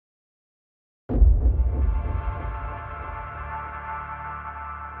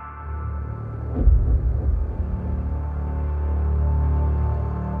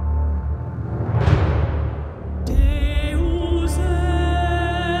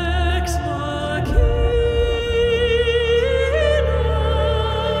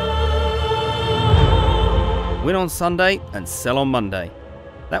on Sunday and sell on Monday.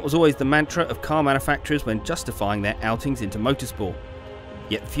 That was always the mantra of car manufacturers when justifying their outings into motorsport.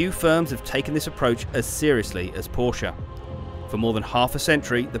 Yet few firms have taken this approach as seriously as Porsche. For more than half a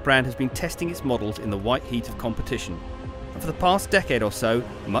century, the brand has been testing its models in the white heat of competition. And for the past decade or so,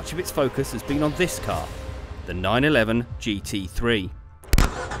 much of its focus has been on this car, the 911 GT3.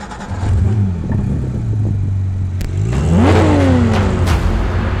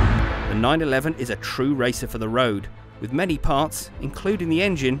 The 911 is a true racer for the road, with many parts, including the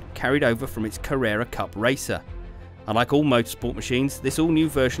engine, carried over from its Carrera Cup racer. Unlike all motorsport machines, this all-new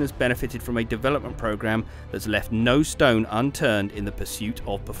version has benefited from a development program that's left no stone unturned in the pursuit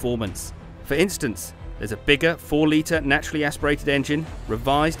of performance. For instance, there's a bigger 4-litre naturally aspirated engine,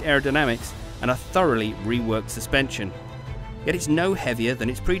 revised aerodynamics, and a thoroughly reworked suspension. Yet it's no heavier than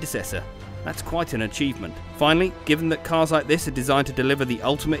its predecessor. That's quite an achievement. Finally, given that cars like this are designed to deliver the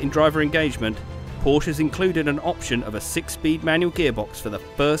ultimate in driver engagement, Porsche has included an option of a 6-speed manual gearbox for the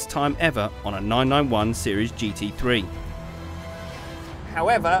first time ever on a 991 Series GT3.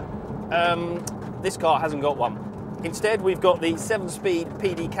 However, this car hasn't got one. Instead, we've got the 7-speed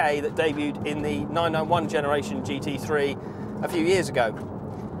PDK that debuted in the 991 generation GT3 a few years ago.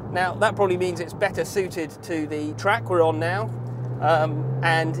 Now, that probably means it's better suited to the track we're on now,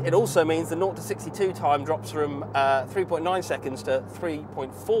 and it also means the 0 to 62 time drops from 3.9 seconds to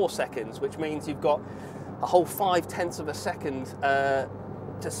 3.4 seconds, which means you've got a whole 0.5 of a second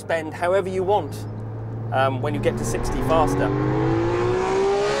to spend however you want when you get to 60 faster.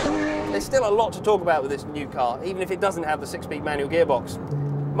 There's still a lot to talk about with this new car, even if it doesn't have the 6-speed manual gearbox.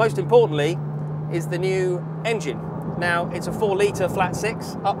 Most importantly is the new engine. Now, it's a 4-litre flat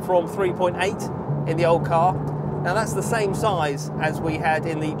 6, up from 3.8 in the old car. Now, that's the same size as we had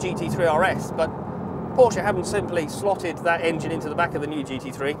in the GT3 RS, but Porsche haven't simply slotted that engine into the back of the new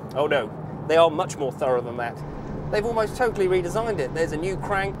GT3. Oh no, they are much more thorough than that. They've almost totally redesigned it. There's a new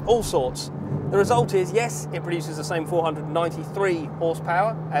crank, all sorts. The result is, yes, it produces the same 493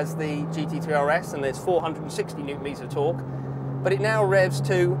 horsepower as the GT3 RS, and there's 460 Nm of torque, but it now revs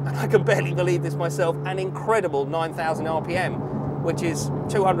to, and I can barely believe this myself, an incredible 9,000 RPM, which is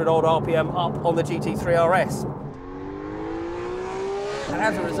 200 odd RPM up on the GT3 RS. And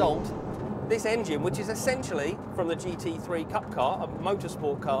as a result, this engine, which is essentially from the GT3 Cup car, a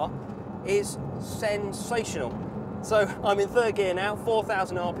motorsport car, is sensational. So I'm in 3rd gear now,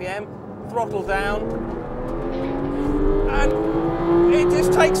 4,000 RPM, throttle down, and it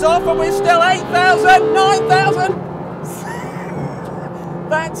just takes off, and we're still 8,000, 9,000.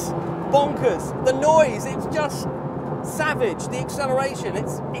 That's bonkers. The noise, it's just savage. The acceleration,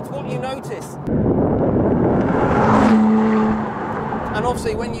 it's what you notice. And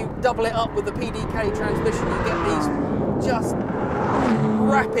obviously when you double it up with the PDK transmission, you get these just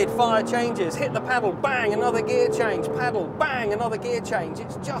rapid fire changes. Hit the pedal, bang, another gear change. Pedal, bang, another gear change.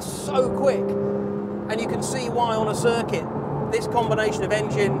 It's just so quick. And you can see why on a circuit this combination of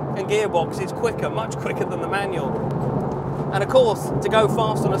engine and gearbox is quicker, much quicker than the manual. And of course, to go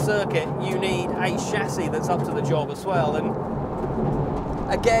fast on a circuit, you need a chassis that's up to the job as well. And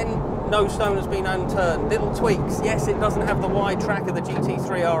again, no stone has been unturned. Little tweaks. Yes, it doesn't have the wide track of the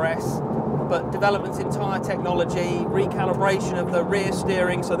GT3 RS, but developments in tyre technology, recalibration of the rear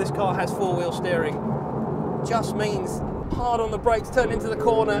steering, so this car has 4-wheel steering, just means hard on the brakes, turn into the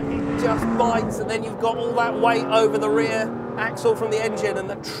corner, it just bites, and then you've got all that weight over the rear axle from the engine, and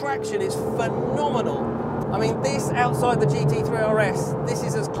the traction is phenomenal. I mean, this outside the GT3 RS, this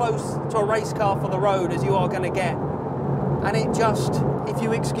is as close to a race car for the road as you are going to get. And it just, if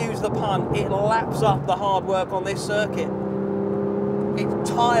you excuse the pun, it laps up the hard work on this circuit. It's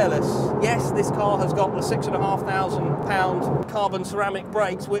tireless. Yes, this car has got the 6,500 pound carbon ceramic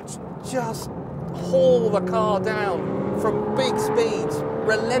brakes, which just haul the car down from big speeds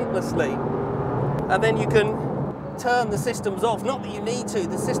relentlessly. And then you can turn the systems off. Not that you need to,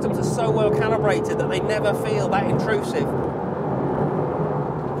 the systems are so well calibrated that they never feel that intrusive.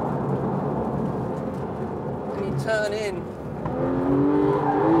 And you turn in.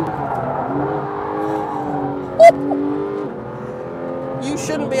 You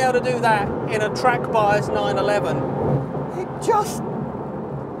shouldn't be able to do that in a track bias 911.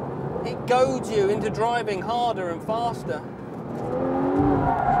 It goads you into driving harder and faster.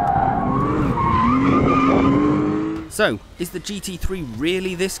 So, is the GT3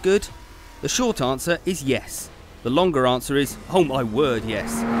 really this good? The short answer is yes. The longer answer is, oh my word,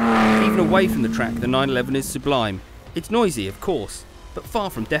 yes. Even away from the track, the 911 is sublime. It's noisy, of course, but far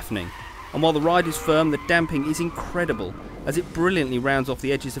from deafening. And while the ride is firm, the damping is incredible, as it brilliantly rounds off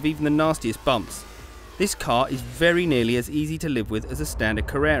the edges of even the nastiest bumps. This car is very nearly as easy to live with as a standard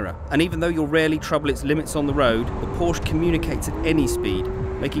Carrera, and even though you'll rarely trouble its limits on the road, the Porsche communicates at any speed,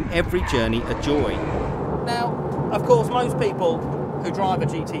 making every journey a joy. Now, of course, most people who drive a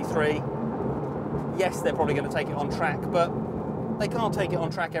GT3, yes, they're probably going to take it on track, but they can't take it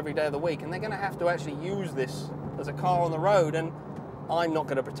on track every day of the week, and they're going to have to actually use this as a car on the road, and I'm not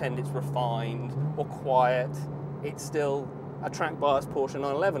going to pretend it's refined or quiet. It's still a track-biased Porsche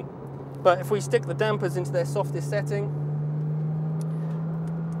 911. But if we stick the dampers into their softest setting,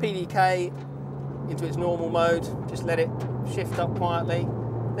 PDK into its normal mode, just let it shift up quietly.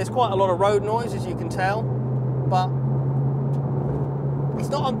 There's quite a lot of road noise, as you can tell, but it's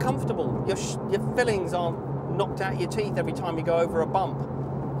not uncomfortable. Your fillings aren't knocked out of your teeth every time you go over a bump.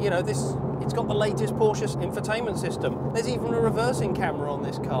 You know, it's got the latest Porsche infotainment system. There's even a reversing camera on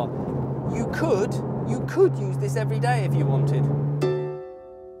this car. You could use this every day if you wanted.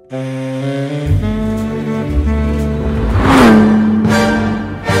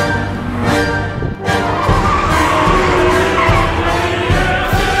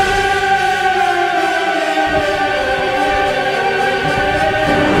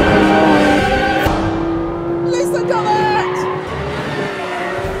 Listen to that!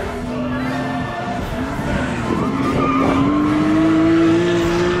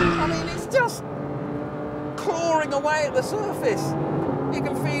 I mean, it's just clawing away at the surface. You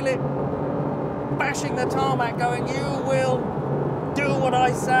can feel it bashing the tarmac, going, you will do what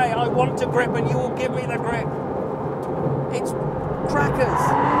I say. I want to grip and you will give me the grip. It's crackers,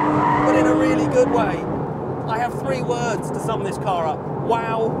 but in a really good way. I have 3 words to sum this car up.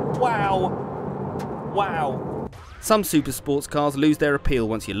 Wow, wow, wow. Some super sports cars lose their appeal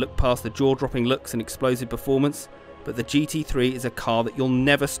once you look past the jaw-dropping looks and explosive performance, but the GT3 is a car that you'll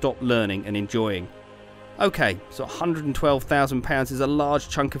never stop learning and enjoying. Okay, so £112,000 is a large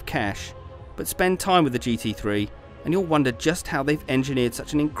chunk of cash, but spend time with the GT3 and you'll wonder just how they've engineered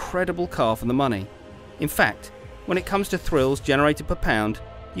such an incredible car for the money. In fact, when it comes to thrills generated per pound,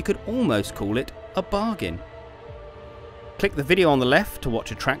 you could almost call it a bargain. Click the video on the left to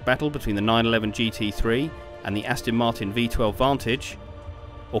watch a track battle between the 911 GT3 and the Aston Martin V12 Vantage,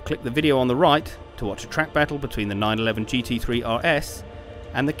 or click the video on the right to watch a track battle between the 911 GT3 RS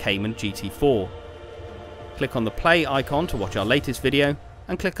and the Cayman GT4. Click on the play icon to watch our latest video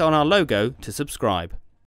and click on our logo to subscribe.